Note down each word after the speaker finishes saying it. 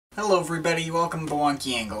Hello everybody, welcome to the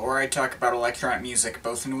Wonky Angle, where I talk about electronic music,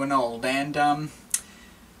 both new and old, and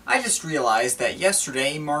I just realized that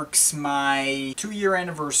yesterday marks my 2-year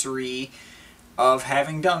anniversary of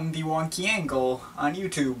having done the Wonky Angle on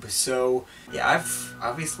YouTube, so yeah, I've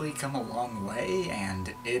obviously come a long way,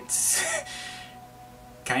 and it's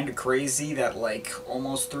kinda crazy that like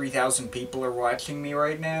almost 3,000 people are watching me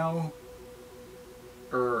right now,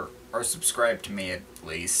 or subscribed to me at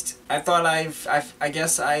least. I thought I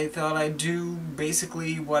thought I'd do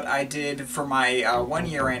basically what I did for my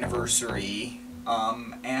 1-year anniversary,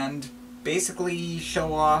 and basically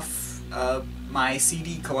show off my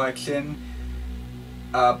CD collection,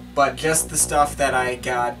 but just the stuff that I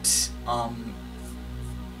got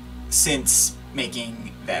since making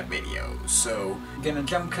that video. So I'm gonna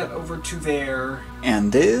jump cut over to there,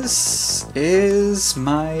 and this is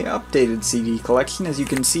my updated CD collection. As you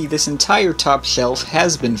can see, this entire top shelf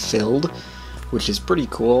has been filled, which is pretty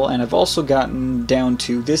cool, and I've also gotten down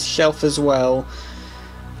to this shelf as well.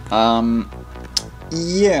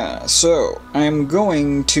 Yeah, so I'm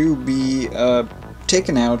going to be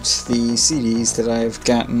taking out the CDs that I've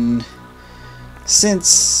gotten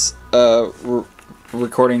since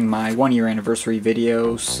recording my 1-year anniversary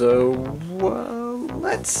video, so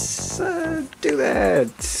let's do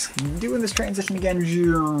that. Doing this transition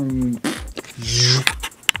again.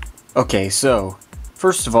 Okay, so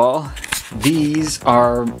first of all, these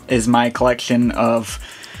is my collection of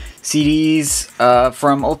CDs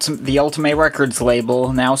from the Ultimate Records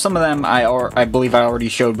label. Now, some of them I believe I already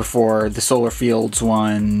showed before. The Solar Fields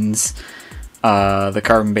ones, the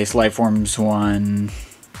Carbon-Based Lifeforms one,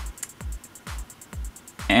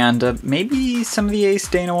 and maybe some of the Ace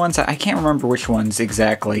Dana ones. I can't remember which ones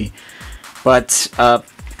exactly, but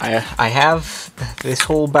I have this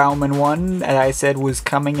whole Bauman one that I said was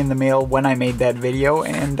coming in the mail when I made that video,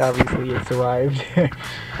 and obviously it's arrived.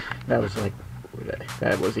 That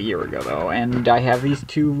was a year ago though. And I have these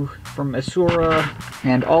two from Asura,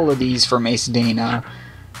 and all of these from Ace Dana,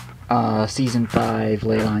 Season 5,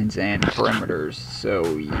 Ley Lines, and Perimeters. So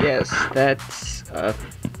yes, that's a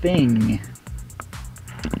thing.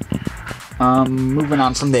 Moving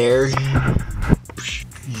on from there,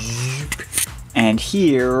 and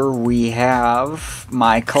here we have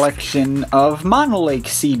my collection of Monolake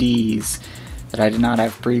CDs that I did not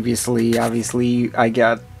have previously. Obviously, I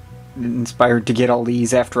got inspired to get all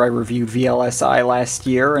these after I reviewed VLSI last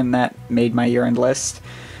year, and that made my year-end list.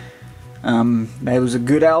 That was a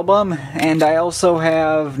good album, and I also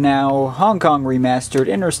have now Hong Kong Remastered,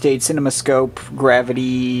 Interstate CinemaScope,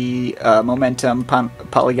 Gravity, Momentum,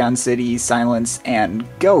 Polygon City, Silence, and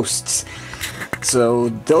Ghosts. So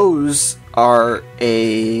those are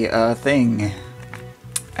a thing.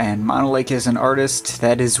 And Monolake is an artist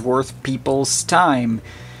that is worth people's time.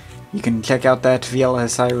 You can check out that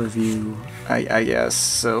VLSI review, I guess.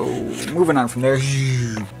 So, moving on from there.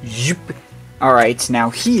 Alright,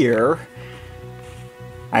 now here,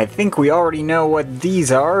 I think we already know what these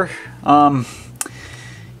are.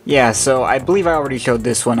 Yeah, so I believe I already showed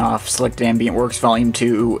this one off, Selected Ambient Works Volume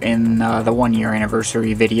 2, in the 1-year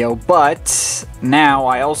anniversary video, but now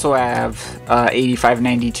I also have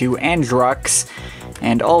 8592 Andrux,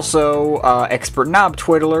 and also Expert Knob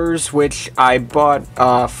Twiddlers, which I bought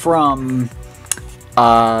from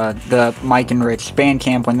the Mike and Rich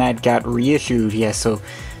Bandcamp when that got reissued. Yeah, so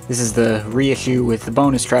this is the reissue with the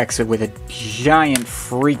bonus tracks with a giant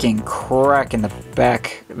freaking crack in the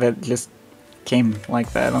back that just came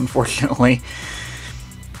like that, unfortunately.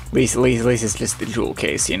 At least it's just the jewel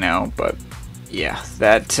case, you know, but yeah,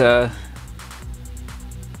 that,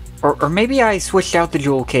 or maybe I switched out the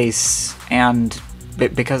jewel case and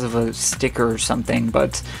because of a sticker or something,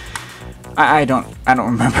 but I don't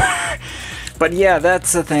remember. But yeah,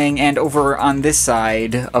 that's the thing. And over on this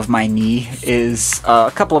side of my knee is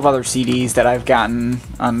a couple of other CDs that I've gotten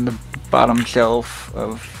on the bottom shelf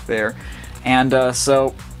of there. And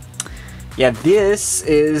so yeah, this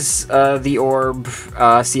is the Orb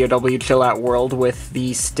COW Chill Out World with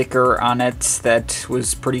the sticker on it that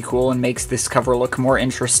was pretty cool and makes this cover look more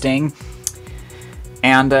interesting.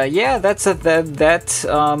 And yeah,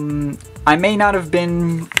 I may not have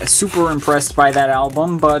been super impressed by that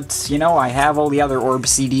album, but you know, I have all the other Orb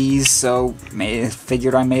CDs, so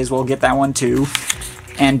figured I may as well get that one too.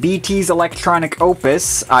 And BT's Electronic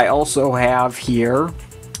Opus I also have here.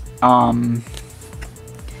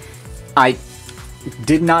 I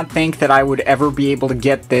did not think that I would ever be able to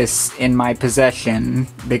get this in my possession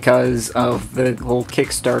because of the whole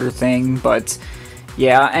Kickstarter thing, but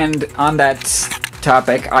yeah, and on that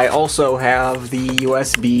topic, I also have the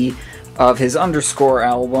USB of his Underscore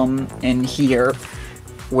album in here,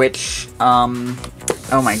 which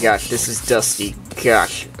Oh my gosh, this is dusty.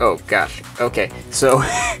 Gosh. Oh gosh. Okay, so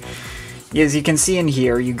as you can see in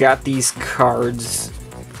here, you got these cards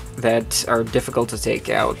that are difficult to take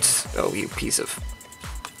out. Oh, you piece of...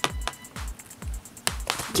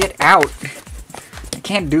 Get out! I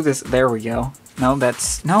can't do this. There we go. No,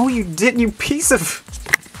 that's... No, you didn't, you piece of...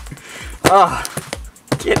 Ugh.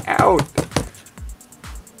 Get out!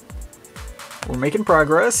 We're making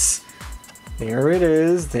progress. There it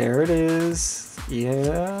is. There it is.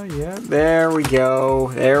 Yeah, yeah. There we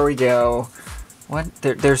go. There we go. What?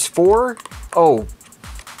 There's 4? Oh.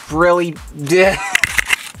 Really?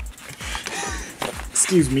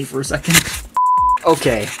 Excuse me for a second.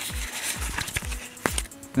 Okay.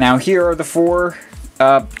 Now here are the 4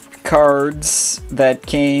 cards that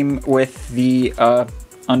came with the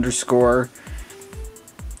underscore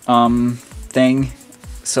thing.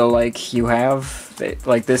 So like you have,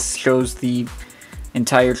 like this shows the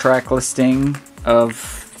entire track listing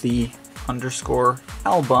of the underscore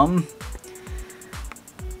album.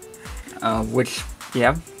 Which,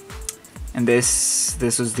 yeah. And this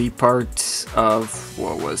was the part of,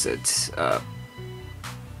 what was it?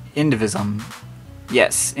 Indivism.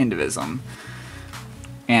 Yes, Indivism.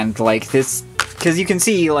 And like this, because you can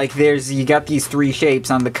see like you got these 3 shapes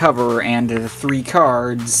on the cover, and the 3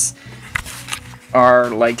 cards are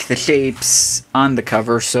like the shapes on the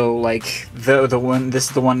cover. So like this is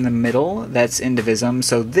the one in the middle, that's Indivism.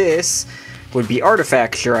 So this would be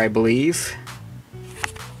Artifacture, I believe.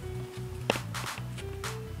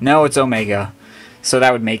 No, it's Omega. So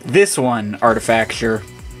that would make this one Artifacture.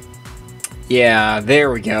 Yeah, there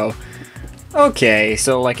we go. Okay,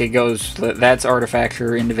 so like it goes, that's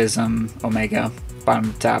Artifacture, Indivism, Omega,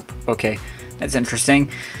 bottom to top. Okay, that's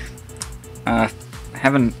interesting.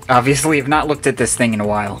 Obviously have not looked at this thing in a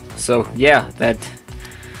while. So yeah, that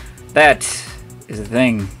is a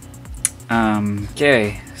thing.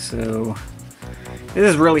 Okay, so this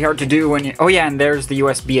is really hard to do when you, oh yeah, and there's the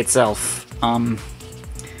USB itself.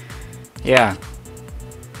 Yeah,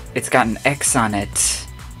 it's got an X on it,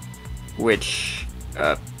 which,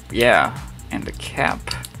 yeah, and a cap.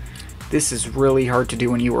 This is really hard to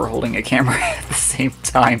do when you are holding a camera at the same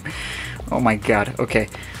time. Oh my god, okay.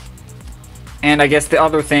 And I guess the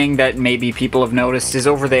other thing that maybe people have noticed is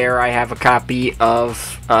over there I have a copy of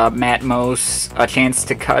Matmos, A Chance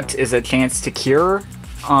to Cut is a Chance to Cure.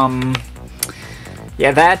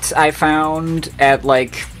 Yeah, that I found at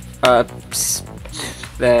like the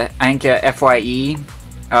Anka FYE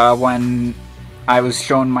when I was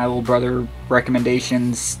showing my little brother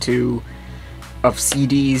recommendations of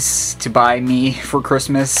CDs to buy me for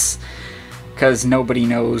Christmas, because nobody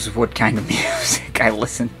knows what kind of music I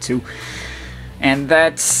listen to. And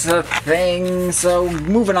that's a thing, so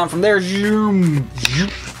moving on from there.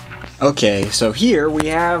 Okay, so here we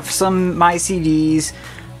have my CDs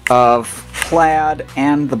of Plaid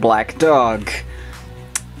and the Black Dog.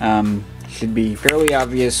 Should be fairly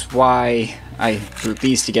obvious why I grouped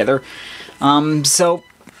these together. Alright,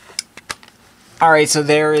 so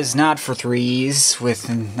there is Not for Threes, with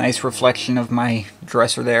a nice reflection of my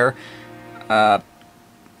dresser there.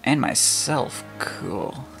 And myself.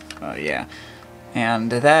 Cool. Yeah.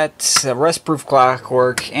 And that's Rust-Proof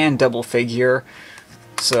Clockwork and Double Figure.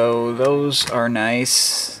 So those are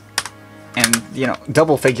nice. And, you know,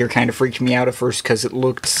 Double Figure kind of freaked me out at first because it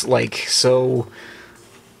looked like so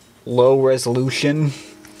low resolution.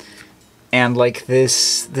 And like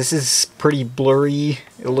this is pretty blurry.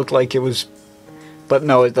 It looked like it was, but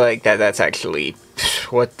no, it's like that's actually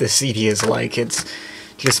what the CD is like. It's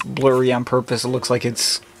just blurry on purpose. It looks like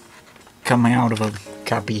it's coming out of a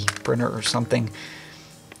copy printer or something.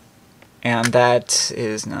 And that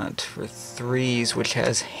is Not for Threes, which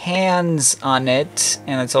has hands on it,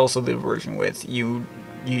 and it's also the version with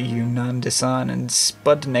Yunandasan and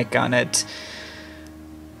Sputnik on it,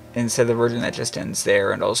 instead of the version that just ends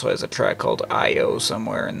there, and also has a track called I.O.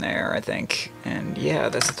 somewhere in there, I think. And yeah,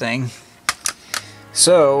 that's the thing.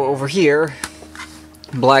 So, over here,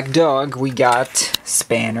 Black Dog, we got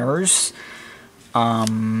Spanners,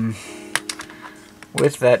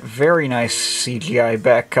 with that very nice CGI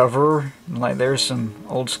back cover. Like, there's some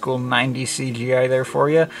old school 90s CGI there for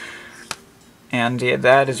you. And yeah,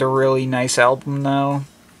 that is a really nice album though.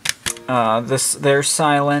 They're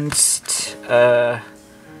silenced. Not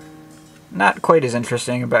quite as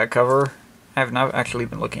interesting a back cover. I have not actually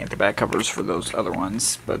been looking at the back covers for those other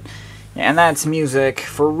ones, but yeah, and that's Music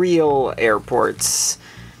for Real Airports.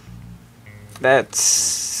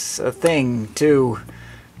 That's a thing too.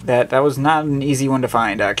 That was not an easy one to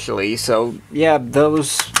find, actually. So yeah,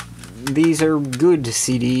 these are good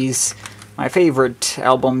CDs. My favorite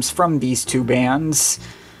albums from these two bands.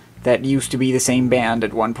 that used to be the same band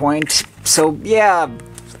at one point. So yeah,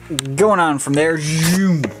 going on from there.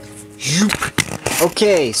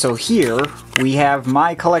 Okay, so here we have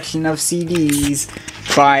my collection of CDs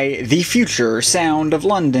by The Future Sound of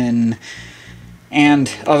London,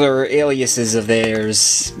 and other aliases of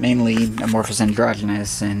theirs, mainly Amorphous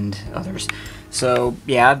Androgynous and others. So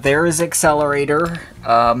yeah, there is Accelerator,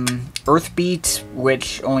 Earthbeat,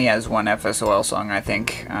 which only has one FSOL song, I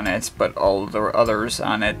think, on it, but all the others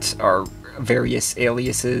on it are various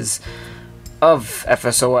aliases of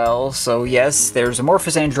FSOL. So yes, there's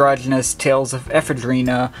Amorphous Androgynous, Tales of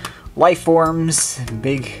Ephedrina, Lifeforms,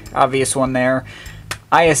 big obvious one there,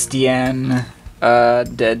 ISDN,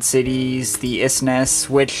 Dead Cities, the ISNES,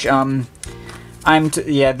 which,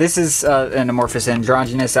 yeah, this is an Amorphous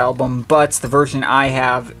Androgynous album, but the version I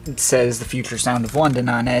have says The Future Sound of London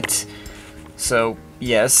on it. So,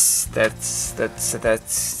 yes, that's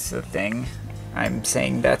a thing. I'm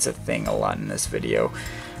saying that's a thing a lot in this video.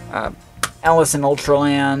 Alice in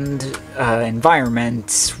Ultraland,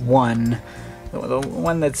 Environment 1. The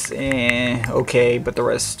one that's okay, but the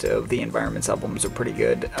rest of the Environments albums are pretty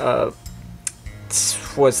good.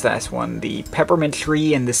 What's that one? The Peppermint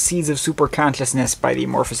Tree and the Seeds of Superconsciousness by the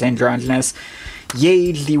Amorphous Androgynous.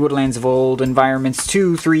 Yage, The Woodlands of Old, Environments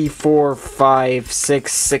 2, 3, 4, 5,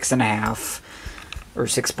 6, 6.5, or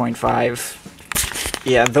 6.5.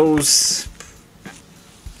 Yeah, those,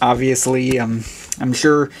 obviously, I'm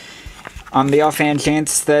sure on the offhand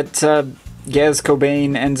chance that Gaz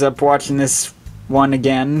Cobain ends up watching this one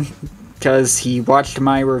again, because he watched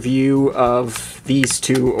my review of these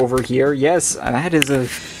two over here. Yes, that is a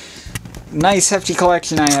nice hefty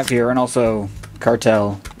collection I have here, and also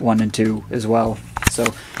Cartel 1 and 2 as well. So,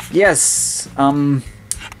 yes,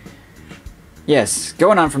 yes,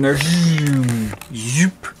 going on from there.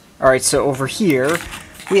 Alright, so over here,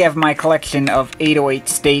 we have my collection of 808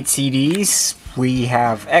 State CDs. We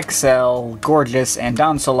have XL, Gorgeous, and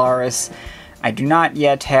Don Solaris. I do not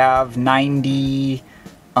yet have 90...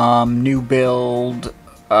 New Build,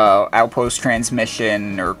 Outpost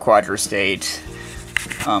Transmission, or Quadrastate.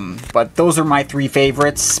 But those are my three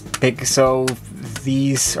favorites, so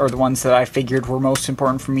these are the ones that I figured were most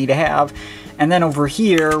important for me to have. And then over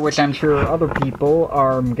here, which I'm sure other people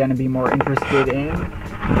are going to be more interested in.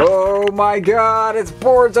 Oh my god, it's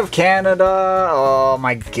Boards of Canada! Oh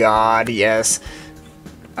my god, yes.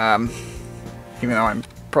 Even though I'm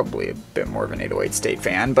probably a bit more of an 808 State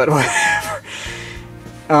fan, but whatever.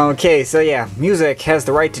 Okay, so yeah, Music Has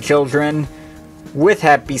the Right to Children, with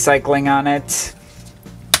Happy Cycling on it.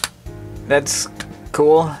 That's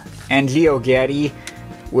cool. And GeoGaddy,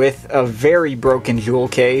 with a very broken jewel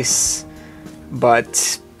case.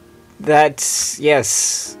 But that's,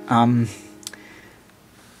 yes,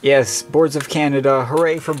 yes, Boards of Canada,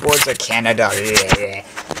 hooray for Boards of Canada.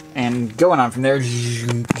 And going on from there.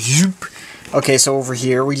 Okay, so over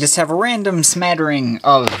here we just have a random smattering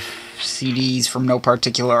of CDs from no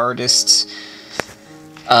particular artists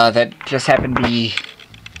that just happen to be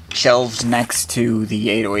shelved next to the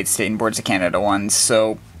 808 State and Boards of Canada ones.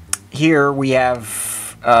 So here we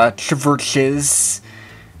have Chvrches.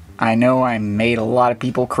 I know I made a lot of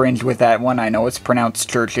people cringe with that one. I know it's pronounced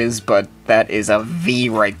churches, but that is a V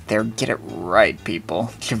right there. Get it right,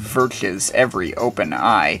 people. Chvrches, every open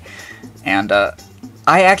eye. And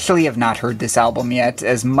I actually have not heard this album yet,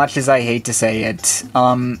 as much as I hate to say it.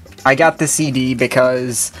 I got the CD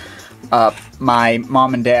because my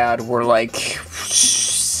mom and dad were like,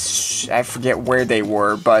 I forget where they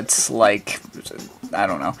were, but like, I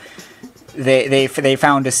don't know. They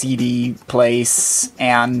found a CD place,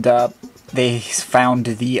 and they found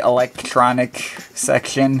the electronic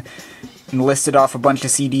section and listed off a bunch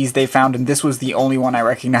of CDs they found, and this was the only one I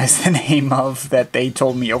recognized the name of that they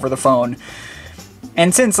told me over the phone.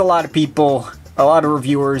 And since a lot of people, a lot of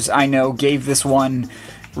reviewers I know gave this one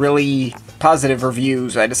really positive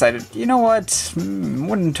reviews, I decided, you know what,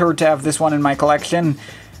 wouldn't hurt to have this one in my collection,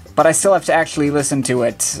 but I still have to actually listen to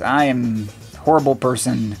it. I am a horrible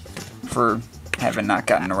person for having not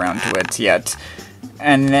gotten around to it yet.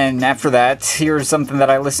 And then after that, here's something that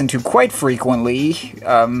I listen to quite frequently.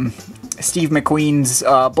 Steve McQueen's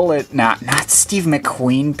Bullet. Not Steve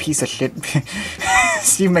McQueen, piece of shit.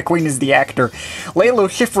 Steve McQueen is the actor. Lalo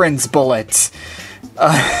Schifrin's Bullet.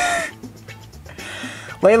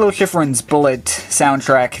 Lalo Schifrin's Bullet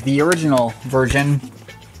soundtrack, the original version,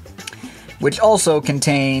 which also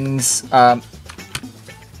contains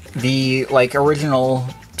the original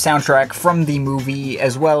soundtrack from the movie,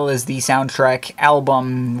 as well as the soundtrack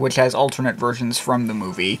album, which has alternate versions from the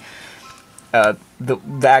movie. The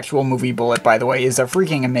actual movie Bullet, by the way, is a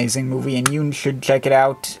freaking amazing movie, and you should check it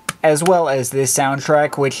out. as well as this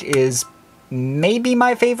soundtrack, which is maybe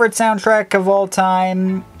my favorite soundtrack of all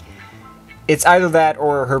time. It's either that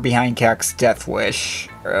or Herbie Hancock's Death Wish.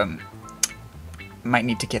 Might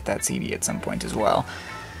need to get that CD at some point as well.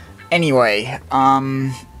 Anyway,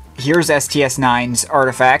 here's STS9's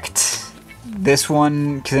Artifact. This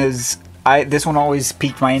one, because this one always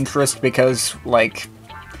piqued my interest because, like,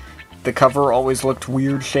 the cover always looked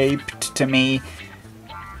weird-shaped to me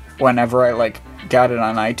whenever I, like, got it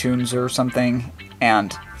on iTunes or something.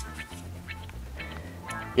 And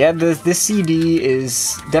yeah, this CD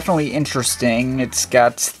is definitely interesting. It's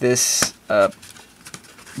got this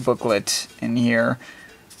booklet in here.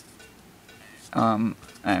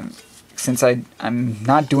 Since I'm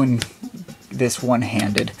not doing this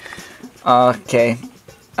one-handed. Okay.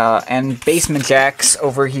 And Basement Jaxx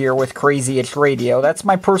over here with Crazy Itch Radio. That's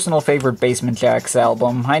my personal favorite Basement Jaxx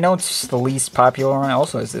album. I know it's the least popular one. It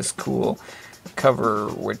also has this cool cover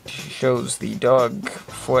which shows the dog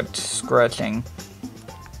foot scratching.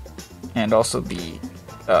 And also the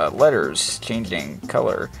letters changing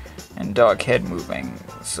color and dog head moving.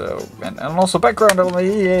 So, and also background,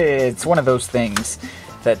 it's one of those things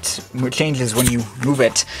that changes when you move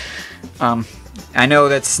it. I know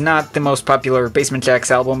that's not the most popular Basement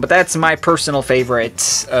Jaxx album, but that's my personal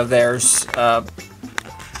favorite of theirs.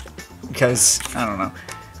 Because, I don't know.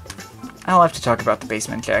 I'll have to talk about the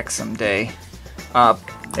Basement Jaxx someday.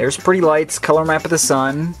 There's Pretty Lights, Color Map of the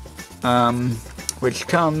Sun, which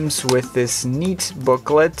comes with this neat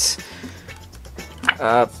booklet.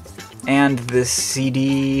 And this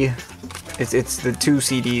CD, it's the two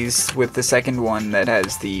CDs with the second one that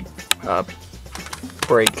has the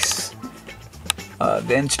breaks,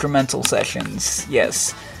 the instrumental sessions,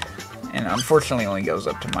 yes. And unfortunately only goes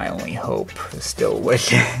up to My Only Hope. Still wish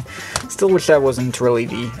that wasn't really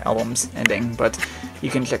the album's ending, but you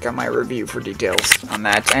can check out my review for details on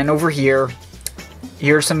that. And over here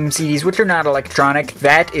are some CDs which are not electronic.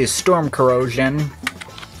 That is Storm Corrosion,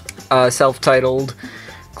 self-titled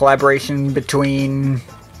collaboration between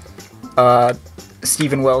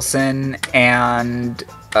Steven Wilson and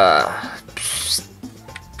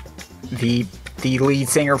the lead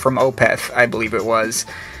singer from Opeth, I believe it was.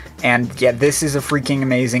 And yeah, this is a freaking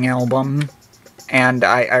amazing album, and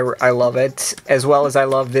I love it, as well as I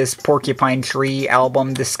love this Porcupine Tree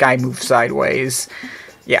album, The Sky Moves Sideways.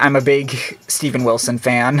 Yeah, I'm a big Steven Wilson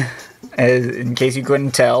fan, in case you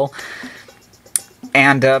couldn't tell.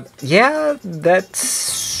 And yeah,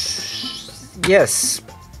 yes,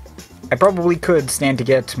 I probably could stand to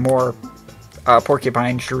get more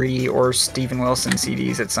Porcupine Tree or Steven Wilson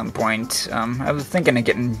CDs at some point. I was thinking of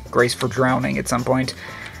getting Grace for Drowning at some point.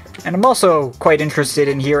 And I'm also quite interested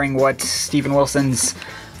in hearing what Steven Wilson's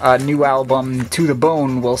new album, To the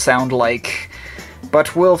Bone, will sound like.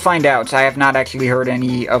 But we'll find out. I have not actually heard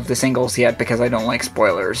any of the singles yet because I don't like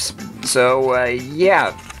spoilers. So,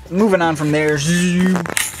 yeah, moving on from there. So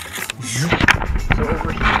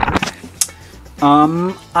over here,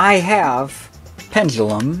 I have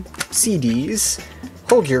Pendulum, CDs,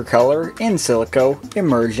 Hold Your Color, In Silico,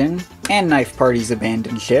 Immersion, and Knife Party's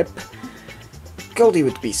Abandoned Ship. Goldie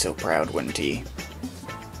would be so proud, wouldn't he?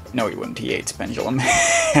 No, he wouldn't. He hates Pendulum.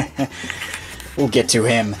 We'll get to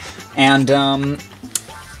him. And,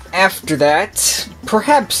 after that,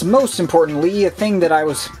 perhaps most importantly, a thing that I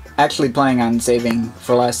was actually planning on saving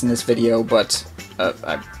for last in this video, but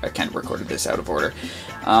I kind of recorded this out of order.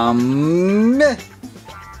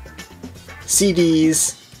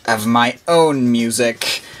 CDs of my own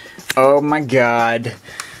music. Oh my god.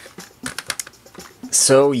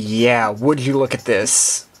 So yeah, would you look at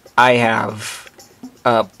this? I have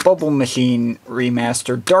Bubble Machine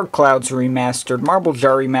Remastered, Dark Clouds Remastered, Marble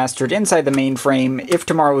Jar Remastered, Inside the Mainframe, If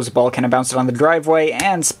Tomorrow Was a Ball, Can I Bounce It on the Driveway,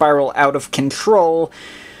 and Spiral Out of Control.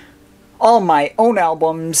 All my own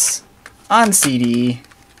albums on CD,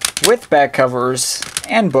 with back covers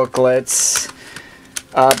and booklets.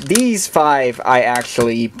 These 5 I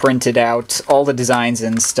actually printed out, all the designs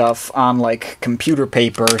and stuff, on, like, computer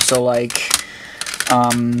paper, so, like,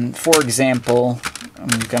 for example,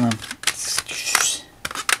 I'm gonna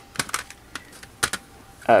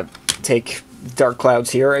take Dark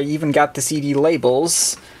Clouds here. I even got the CD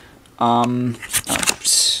labels.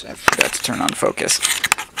 Oops, I forgot to turn on focus.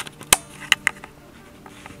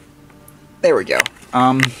 There we go.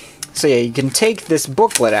 So yeah, you can take this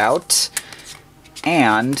booklet out,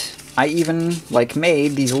 and I even, like,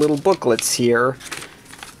 made these little booklets here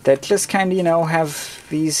that just kind of, you know, have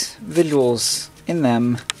these visuals in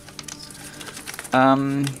them.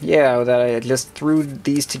 Yeah, that I just threw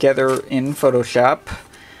these together in Photoshop.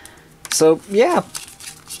 So, yeah.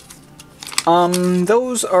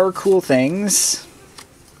 Those are cool things.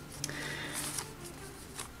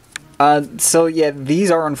 So yeah,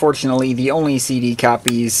 these are unfortunately the only CD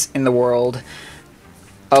copies in the world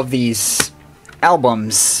of these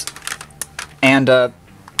albums. And,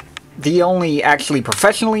 the only actually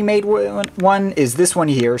professionally made one is this one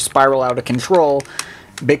here, Spiral Out of Control,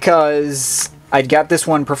 because I got this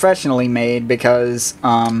one professionally made because,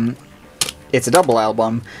 it's a double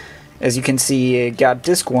album. As you can see, it got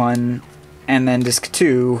disc 1 and then disc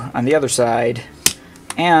 2 on the other side,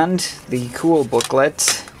 and the cool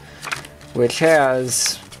booklet, which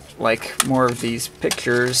has, like, more of these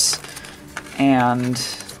pictures, and,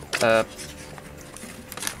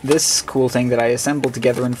 this cool thing that I assembled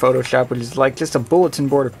together in Photoshop, which is like just a bulletin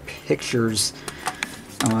board of pictures,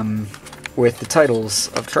 with the titles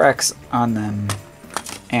of tracks on them,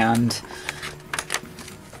 and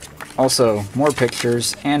also more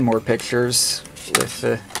pictures and more pictures with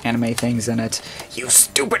anime things in it. You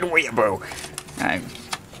stupid weeaboo!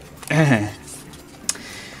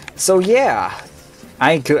 So yeah,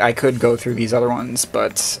 I could go through these other ones,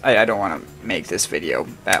 but I don't want to make this video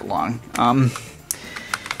that long.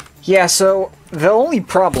 Yeah, so the only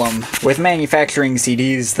problem with manufacturing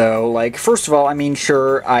CDs, though, like, first of all, I mean,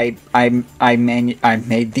 sure, I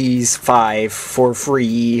made these 5 for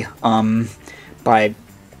free, by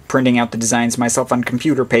printing out the designs myself on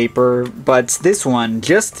computer paper, but this one,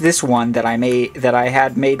 just this one that I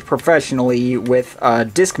had made professionally with,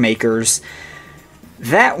 disc makers,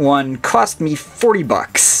 that one cost me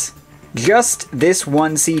 $40. Just this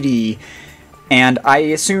one CD. And I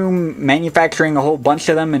assume manufacturing a whole bunch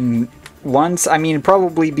of them in once, I mean, it'd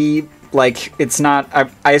probably be, like, it's not,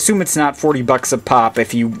 I assume it's not $40 a pop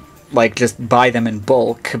if you, like, just buy them in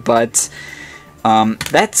bulk, but,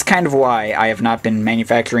 that's kind of why I have not been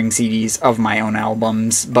manufacturing CDs of my own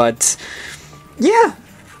albums, but, yeah,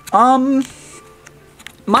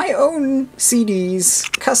 my own CDs,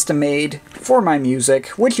 custom-made for my music,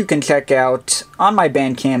 which you can check out on my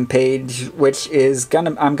Bandcamp page, which is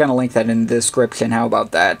I'm gonna link that in the description. How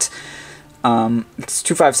about that? It's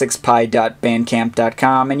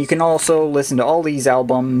 256pi.bandcamp.com, and you can also listen to all these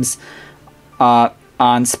albums on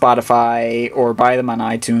Spotify or buy them on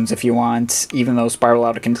iTunes if you want, even though Spiral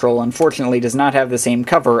Out of Control unfortunately does not have the same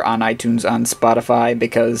cover on iTunes on Spotify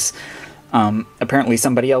because apparently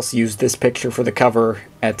somebody else used this picture for the cover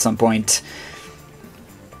at some point.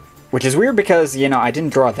 Which is weird because, you know, I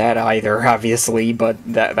didn't draw that either, obviously, but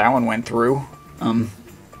that one went through.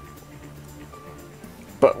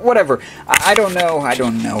 But whatever. I don't know.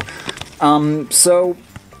 So,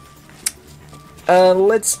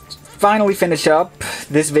 let's finally finish up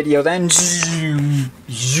this video then.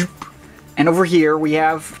 And over here we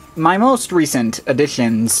have my most recent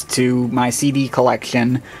additions to my CD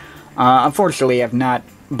collection. Unfortunately, I've not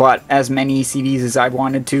bought as many CDs as I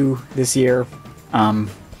wanted to this year.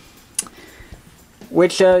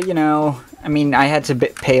 Which, you know, I mean, I had to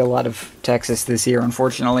pay a lot of taxes this year,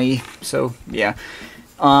 unfortunately, so, yeah.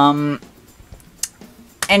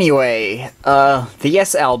 Anyway, the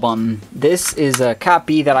Yes album. This is a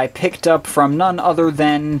copy that I picked up from none other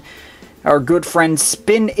than our good friend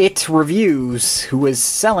Spin It Reviews, who is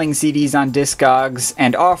selling CDs on Discogs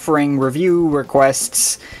and offering review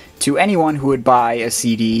requests to anyone who would buy a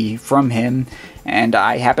CD from him, and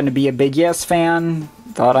I happen to be a big Yes fan.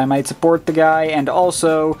 Thought I might support the guy, and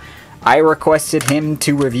also, I requested him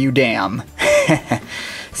to review Damn.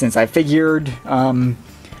 Since I figured,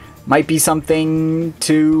 might be something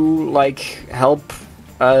to, like, help,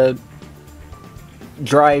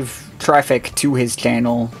 drive traffic to his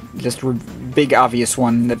channel. Just a big obvious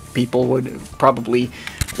one that people would probably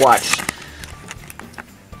watch.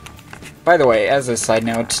 By the way, as a side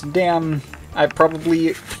note, Damn, I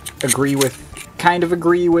probably kind of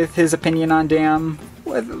agree with his opinion on Damn.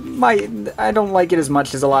 I don't like it as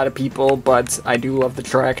much as a lot of people, but I do love the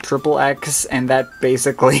track Triple X, and that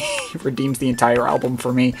basically redeems the entire album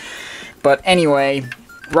for me. But anyway,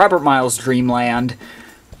 Robert Miles' Dreamland.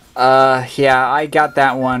 Yeah, I got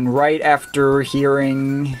that one right after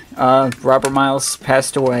hearing Robert Miles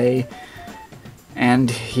passed away.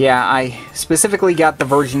 And yeah, I specifically got the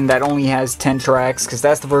version that only has 10 tracks, because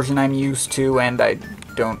that's the version I'm used to, and I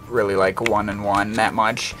don't really like 1-in-1 that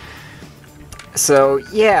much. So,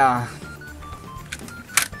 yeah.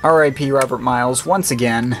 R.I.P. Robert Miles, once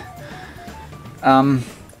again.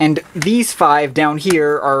 And these 5 down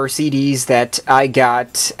here are CDs that I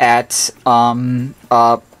got at,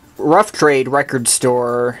 Rough Trade record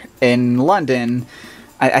store in London.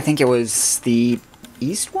 I think it was the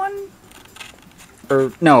East one?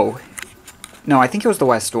 Or, no, I think it was the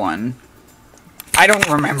West one. I don't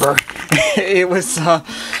remember. It was,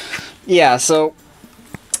 yeah, so,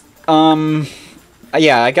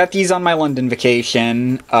 yeah, I got these on my London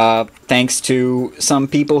vacation, thanks to some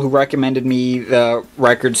people who recommended me the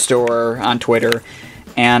record store on Twitter.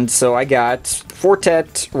 And so I got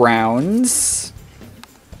Quartet Rounds.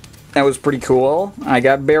 That was pretty cool. I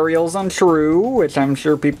got Burials Untrue, which I'm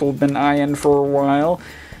sure people have been eyeing for a while.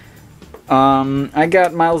 I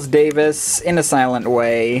got Miles Davis, In a Silent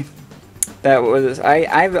Way. That was...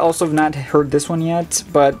 I've also not heard this one yet,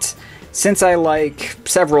 but since I like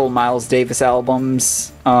several Miles Davis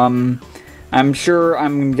albums, I'm sure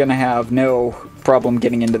I'm gonna have no problem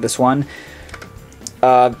getting into this one.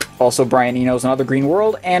 Also Brian Eno's Another Green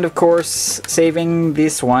World, and of course, saving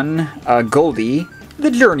this one, Goldie, The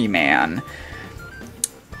Journeyman.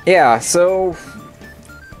 Yeah, so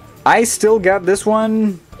I still got this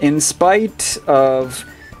one in spite of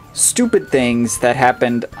stupid things that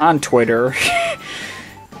happened on Twitter.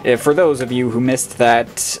 For those of you who missed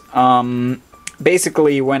that,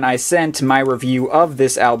 basically when I sent my review of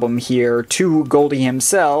this album here to Goldie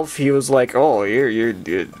himself, he was like, "Oh,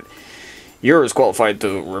 you're as qualified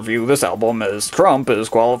to review this album as Trump is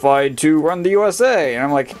qualified to run the USA." And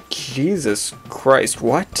I'm like, Jesus Christ,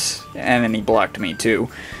 what? And then he blocked me too.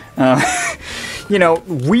 You know,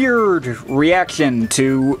 weird reaction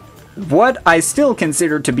to what I still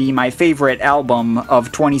consider to be my favorite album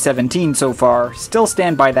of 2017 so far. Still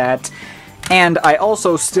stand by that. And I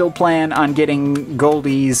also still plan on getting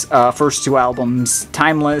Goldie's first two albums,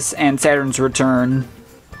 Timeless and Saturn's Return.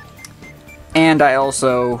 And I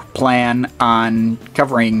also plan on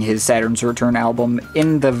covering his Saturn's Return album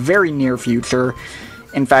in the very near future.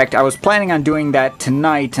 In fact, I was planning on doing that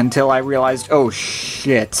tonight until I realized, oh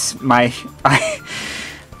shit,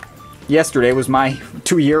 yesterday was my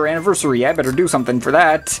 2-year anniversary. I better do something for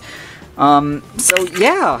that. So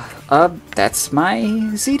yeah, that's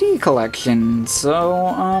my CD collection. So,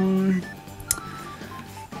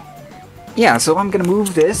 yeah, so I'm gonna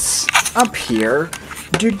move this up here.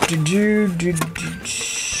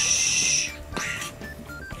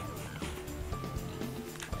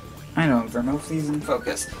 I don't know if these in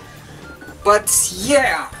focus. But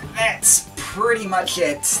yeah, that's pretty much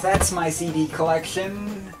it. That's my CD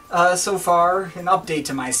collection so far. An update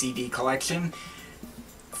to my CD collection.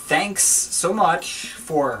 Thanks so much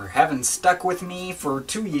for having stuck with me for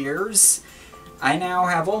 2 years. I now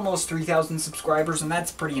have almost 3,000 subscribers, and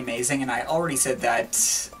that's pretty amazing, and I already said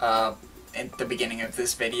that at the beginning of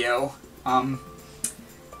this video.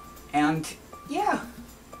 And yeah.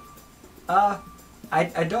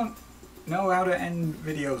 I don't know how to end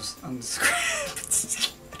videos on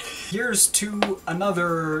script. Here's to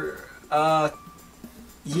another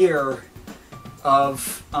year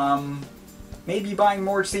of maybe buying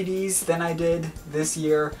more CDs than I did this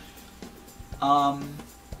year.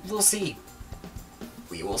 We'll see.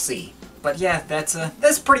 We will see. But yeah,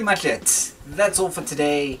 that's pretty much it. That's all for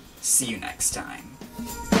today. See you next time.